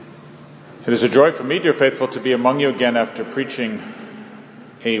It is a joy for me, dear faithful, to be among you again after preaching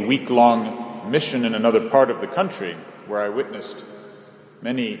a week-long mission in another part of the country where I witnessed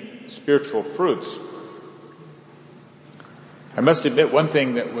many spiritual fruits. I must admit one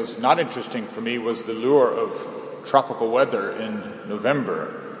thing that was not interesting for me was the lure of tropical weather in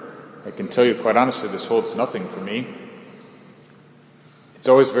November. I can tell you quite honestly, this holds nothing for me. It's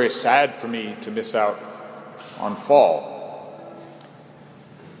always very sad for me to miss out on fall.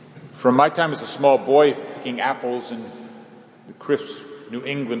 From my time as a small boy picking apples in the crisp New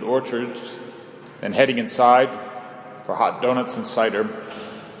England orchards and heading inside for hot donuts and cider,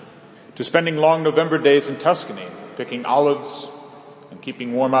 to spending long November days in Tuscany picking olives and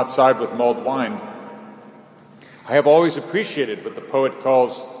keeping warm outside with mulled wine, I have always appreciated what the poet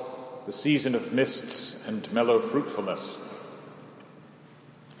calls the season of mists and mellow fruitfulness.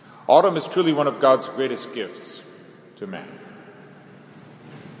 Autumn is truly one of God's greatest gifts to man.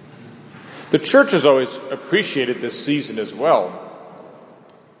 The church has always appreciated this season as well,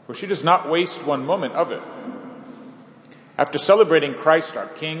 for she does not waste one moment of it. After celebrating Christ our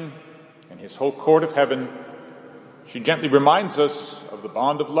King and his whole court of heaven, she gently reminds us of the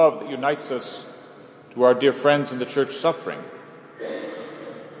bond of love that unites us to our dear friends in the church suffering.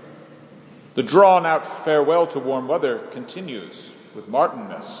 The drawn-out farewell to warm weather continues with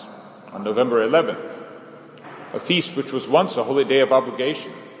Martinmas on November 11th, a feast which was once a holy day of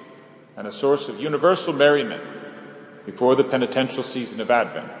obligation and a source of universal merriment before the penitential season of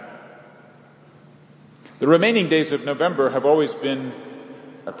Advent. The remaining days of November have always been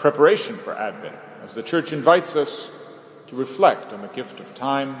a preparation for Advent, as the Church invites us to reflect on the gift of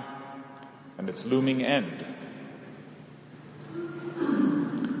time and its looming end.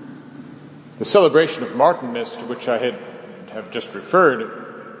 The celebration of Martinmas, to which I have just referred,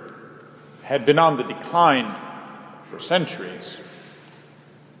 had been on the decline for centuries.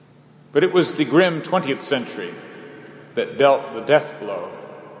 But it was the grim 20th century that dealt the death blow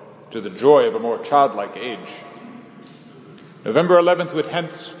to the joy of a more childlike age. November 11th would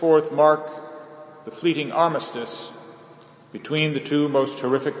henceforth mark the fleeting armistice between the two most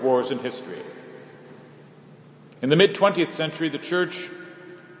horrific wars in history. In the mid-20th century, the Church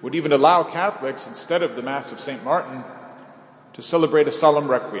would even allow Catholics, instead of the Mass of St. Martin, to celebrate a solemn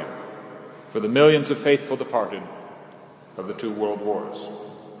requiem for the millions of faithful departed of the two world wars.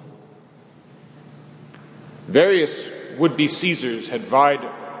 Various would-be Caesars had vied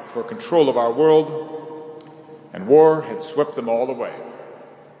for control of our world, and war had swept them all away.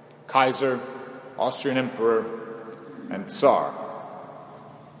 Kaiser, Austrian Emperor, and Tsar.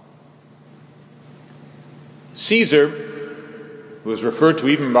 Caesar, who is referred to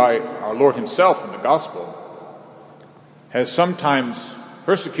even by our Lord himself in the Gospel, has sometimes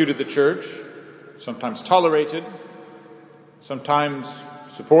persecuted the Church, sometimes tolerated, sometimes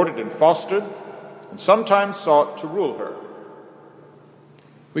supported and fostered, and sometimes sought to rule her.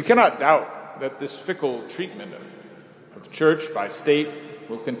 We cannot doubt that this fickle treatment of church by state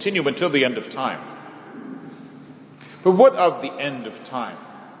will continue until the end of time. But what of the end of time?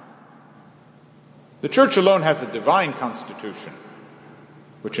 The church alone has a divine constitution,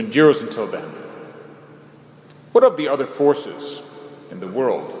 which endures until then. What of the other forces in the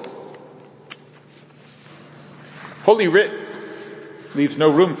world? Holy Writ leaves no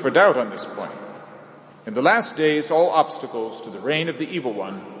room for doubt on this point. In the last days, all obstacles to the reign of the evil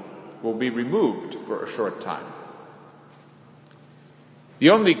one will be removed for a short time.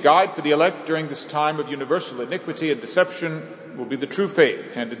 The only guide for the elect during this time of universal iniquity and deception will be the true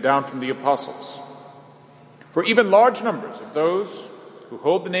faith handed down from the apostles. For even large numbers of those who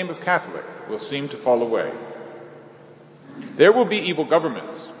hold the name of Catholic will seem to fall away. There will be evil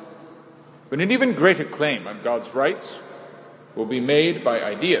governments, but an even greater claim on God's rights will be made by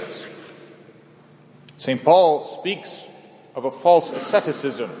ideas. St. Paul speaks of a false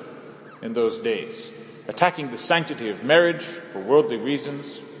asceticism in those days, attacking the sanctity of marriage for worldly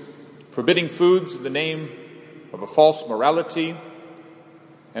reasons, forbidding foods in the name of a false morality,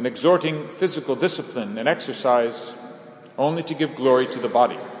 and exhorting physical discipline and exercise only to give glory to the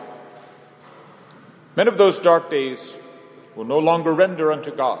body. Men of those dark days will no longer render unto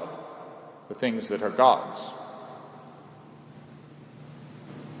God the things that are God's.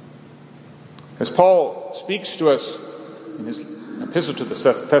 As Paul speaks to us in his epistle to the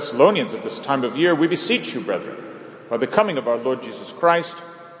Thessalonians at this time of year, we beseech you, brethren, by the coming of our Lord Jesus Christ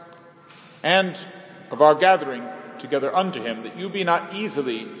and of our gathering together unto him, that you be not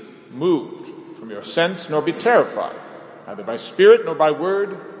easily moved from your sense, nor be terrified, neither by spirit, nor by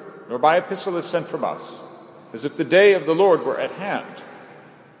word, nor by epistle as sent from us, as if the day of the Lord were at hand.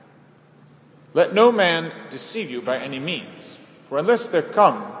 Let no man deceive you by any means, for unless there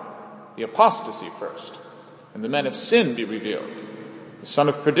come the apostasy first, and the men of sin be revealed, the son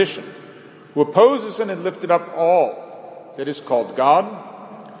of perdition, who opposes and had lifted up all that is called God,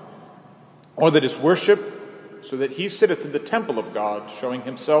 or that is worshipped, so that he sitteth in the temple of God, showing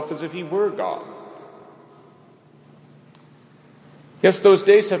himself as if he were God. Yes, those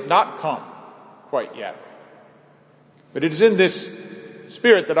days have not come quite yet, but it is in this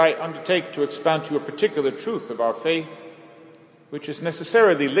spirit that I undertake to expound to you a particular truth of our faith, which is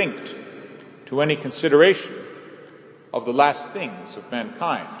necessarily linked to any consideration of the last things of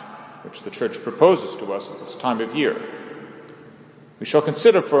mankind, which the Church proposes to us at this time of year. We shall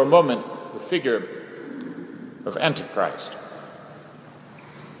consider for a moment the figure of Antichrist.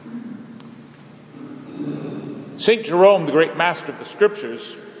 St. Jerome, the great master of the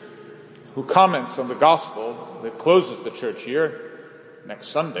Scriptures, who comments on the gospel that closes the church year next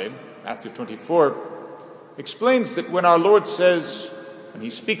Sunday, Matthew 24, explains that when our Lord says, when he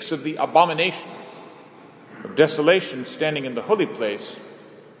speaks of the abomination of desolation standing in the holy place,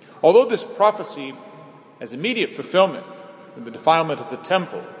 although this prophecy has immediate fulfillment in the defilement of the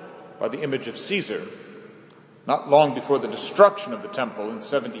temple by the image of Caesar, not long before the destruction of the temple in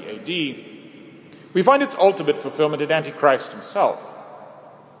 70 AD, we find its ultimate fulfillment in Antichrist himself.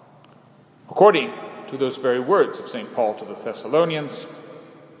 According to those very words of St. Paul to the Thessalonians,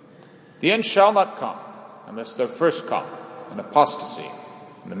 the end shall not come unless there first come an apostasy,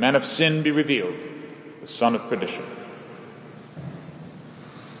 and the man of sin be revealed, the son of perdition.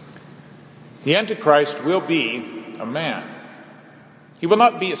 The Antichrist will be a man. He will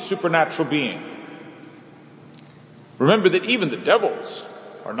not be a supernatural being. Remember that even the devils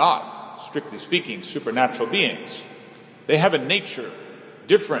are not, strictly speaking, supernatural beings. They have a nature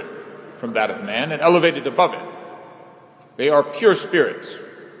different from that of man and elevated above it. They are pure spirits,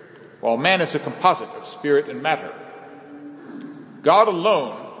 while man is a composite of spirit and matter. God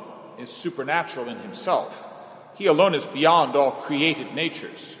alone is supernatural in himself. He alone is beyond all created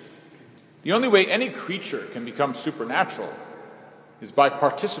natures. The only way any creature can become supernatural is by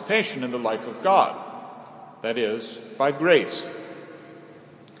participation in the life of God, that is, by grace.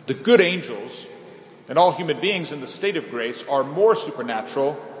 The good angels and all human beings in the state of grace are more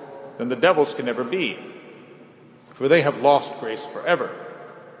supernatural than the devils can ever be, for they have lost grace forever.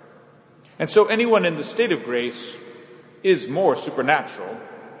 And so anyone in the state of grace is more supernatural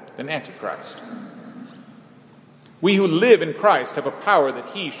than Antichrist. We who live in Christ have a power that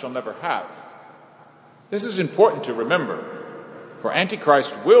he shall never have. This is important to remember, for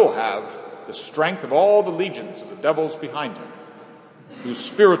Antichrist will have the strength of all the legions of the devils behind him, whose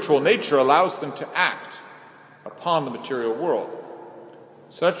spiritual nature allows them to act upon the material world,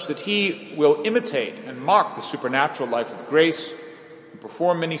 such that he will imitate and mock the supernatural life of grace and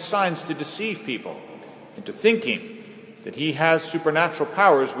perform many signs to deceive people into thinking that he has supernatural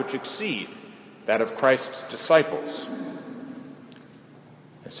powers which exceed that of Christ's disciples.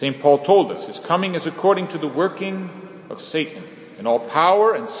 As St. Paul told us, his coming is according to the working of Satan in all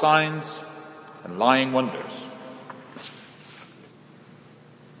power and signs and lying wonders.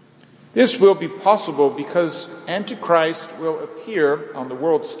 This will be possible because Antichrist will appear on the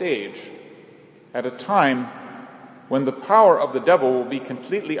world stage at a time when the power of the devil will be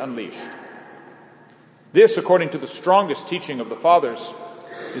completely unleashed. This, according to the strongest teaching of the Fathers,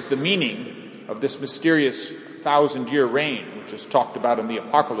 is the meaning of this mysterious 1,000-year reign, which is talked about in the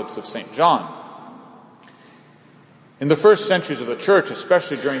Apocalypse of St. John. In the first centuries of the Church,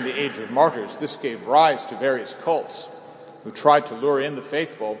 especially during the age of martyrs, this gave rise to various cults who tried to lure in the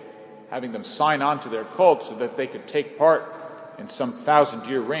faithful, having them sign on to their cult so that they could take part in some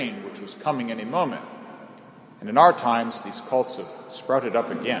 1,000-year reign which was coming any moment. And in our times, these cults have sprouted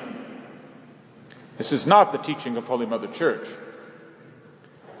up again. This is not the teaching of Holy Mother Church.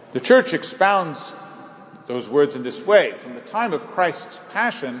 The Church expounds those words in this way. From the time of Christ's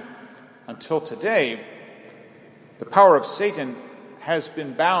Passion until today, the power of Satan has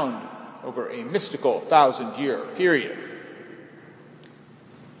been bound over a mystical 1,000-year period.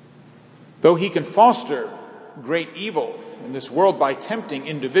 Though he can foster great evil in this world by tempting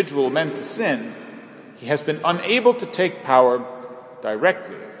individual men to sin, he has been unable to take power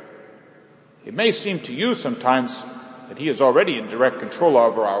directly. It may seem to you sometimes that he is already in direct control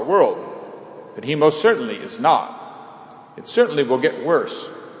over our world, but he most certainly is not. It certainly will get worse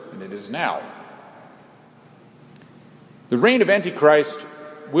than it is now. The reign of Antichrist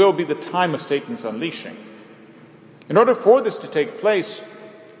will be the time of Satan's unleashing. In order for this to take place,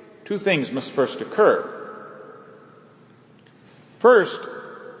 two things must first occur. First,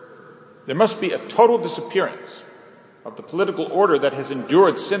 there must be a total disappearance of the political order that has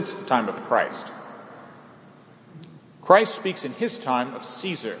endured since the time of Christ. Christ speaks in his time of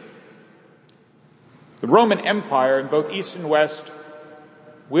Caesar The Roman Empire in both East and West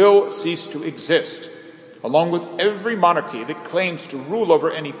will cease to exist, along with every monarchy that claims to rule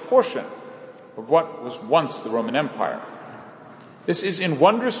over any portion of what was once the Roman Empire. This is in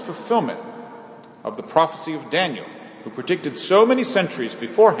wondrous fulfillment of the prophecy of Daniel, who predicted so many centuries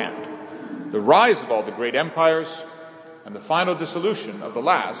beforehand the rise of all the great empires and the final dissolution of the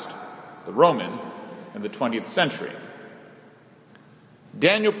last, the Roman, in the 20th century.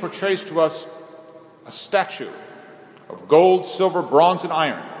 Daniel portrays to us a statue of gold, silver, bronze, and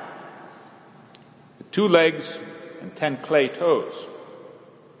iron, with 2 legs and 10 clay toes.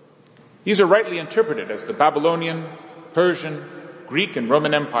 These are rightly interpreted as the Babylonian, Persian, Greek, and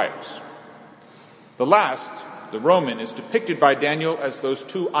Roman empires. The last, the Roman, is depicted by Daniel as those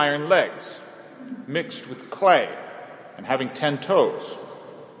 2 iron legs, mixed with clay and having 10 toes.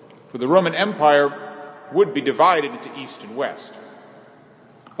 For the Roman Empire would be divided into East and West.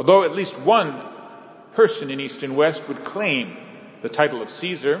 Although at least one person in East and West would claim the title of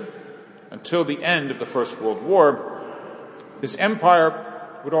Caesar until the end of the First World War, this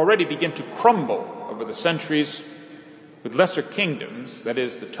empire would already begin to crumble over the centuries, with lesser kingdoms, that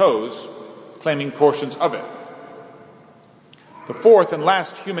is, the toes, claiming portions of it. The fourth and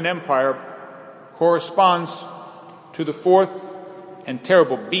last human empire corresponds to the fourth and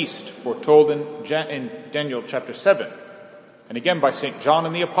terrible beast foretold in Daniel chapter 7, and again by St. John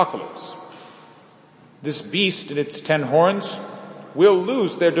in the Apocalypse. This beast and its 10 horns will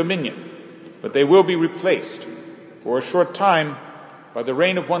lose their dominion, but they will be replaced for a short time by the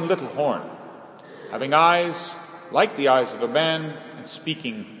reign of one little horn, having eyes like the eyes of a man and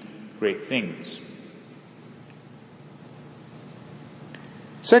speaking great things.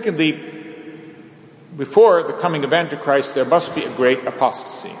 Secondly, before the coming of Antichrist, there must be a great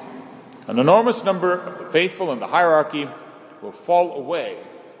apostasy. An enormous number of the faithful in the hierarchy will fall away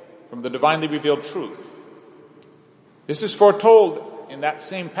from the divinely revealed truth. This is foretold in that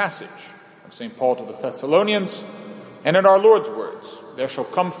same passage of St. Paul to the Thessalonians, and in our Lord's words, "There shall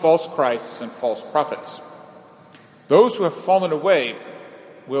come false Christs and false prophets." Those who have fallen away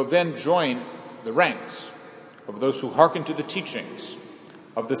will then join the ranks of those who hearken to the teachings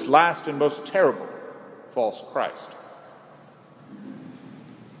of this last and most terrible false Christ.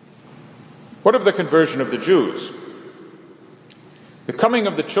 What of the conversion of the Jews? The coming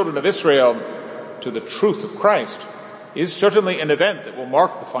of the children of Israel to the truth of Christ is certainly an event that will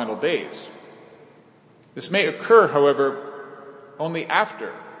mark the final days. This may occur, however, only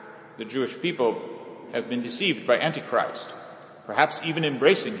after the Jewish people have been deceived by Antichrist, perhaps even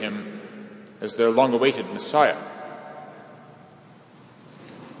embracing him as their long-awaited Messiah.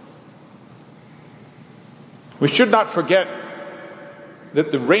 We should not forget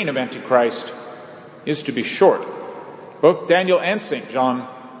that the reign of Antichrist is to be short. Both Daniel and St. John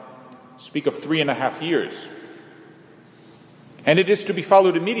speak of 3.5 years. And it is to be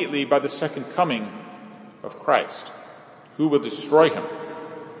followed immediately by the second coming of Christ, who will destroy him.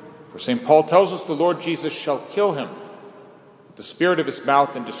 For St. Paul tells us the Lord Jesus shall kill him with the spirit of his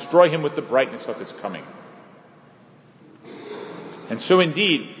mouth and destroy him with the brightness of his coming. And so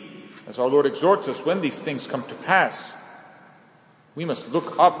indeed, as our Lord exhorts us, when these things come to pass, we must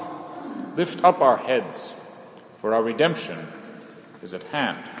look up, lift up our heads, for our redemption is at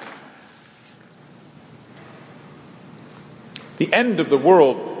hand. The end of the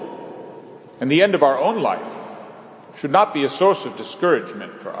world and the end of our own life should not be a source of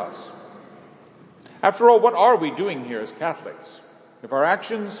discouragement for us. After all, what are we doing here as Catholics if our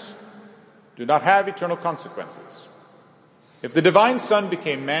actions do not have eternal consequences? If the divine Son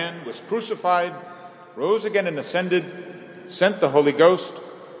became man, was crucified, rose again and ascended, sent the Holy Ghost,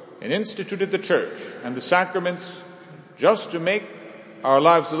 and instituted the Church and the sacraments just to make our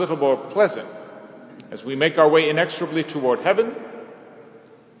lives a little more pleasant as we make our way inexorably toward heaven,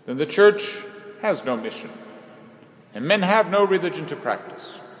 then the Church has no mission, and men have no religion to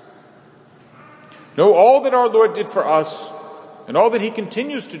practice. No, all that our Lord did for us, and all that he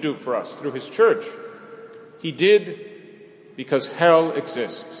continues to do for us through his Church, he did because hell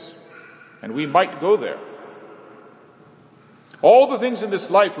exists, and we might go there. All the things in this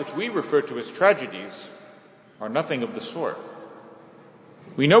life which we refer to as tragedies are nothing of the sort.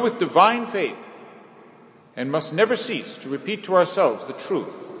 We know with divine faith, and must never cease to repeat to ourselves the truth,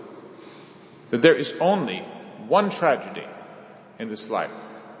 that there is only one tragedy in this life: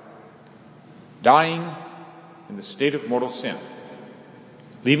 dying in the state of mortal sin,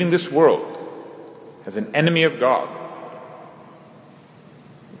 leaving this world as an enemy of God.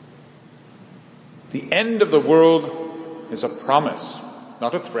 The end of the world is a promise,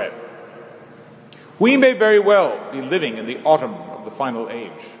 not a threat. We may very well be living in the autumn of the final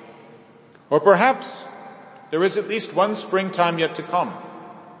age. Or perhaps there is at least one springtime yet to come.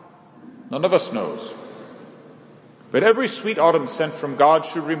 None of us knows. But every sweet autumn sent from God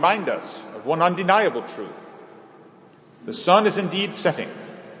should remind us of one undeniable truth. The sun is indeed setting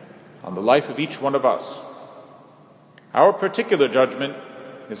on the life of each one of us. Our particular judgment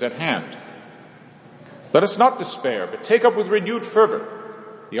is at hand. Let us not despair, but take up with renewed fervor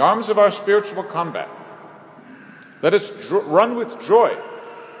the arms of our spiritual combat. Let us run with joy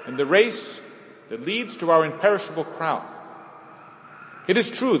in the race that leads to our imperishable crown. It is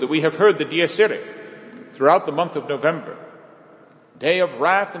true that we have heard the Dies Irae throughout the month of November, day of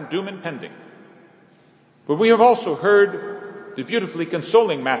wrath and doom impending. But we have also heard the beautifully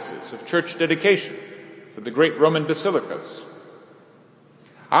consoling masses of church dedication for the great Roman basilicas.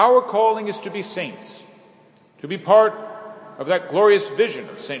 Our calling is to be saints, to be part of that glorious vision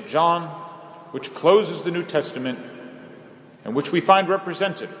of St. John, which closes the New Testament and which we find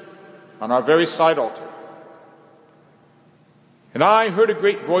represented on our very side altar. And I heard a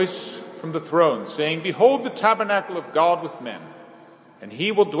great voice from the throne saying, "Behold the tabernacle of God with men, and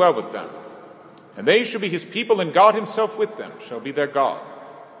he will dwell with them. And they shall be his people, and God himself with them shall be their God.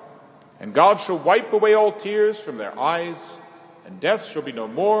 And God shall wipe away all tears from their eyes, and death shall be no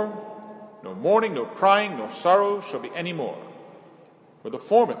more, no mourning, no crying, nor sorrow shall be any more. For the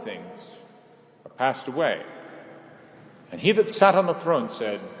former things are passed away." And he that sat on the throne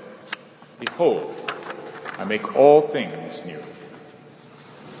said, "Behold, I make all things new."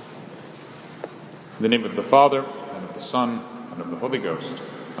 In the name of the Father, and of the Son, and of the Holy Ghost.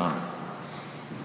 Amen.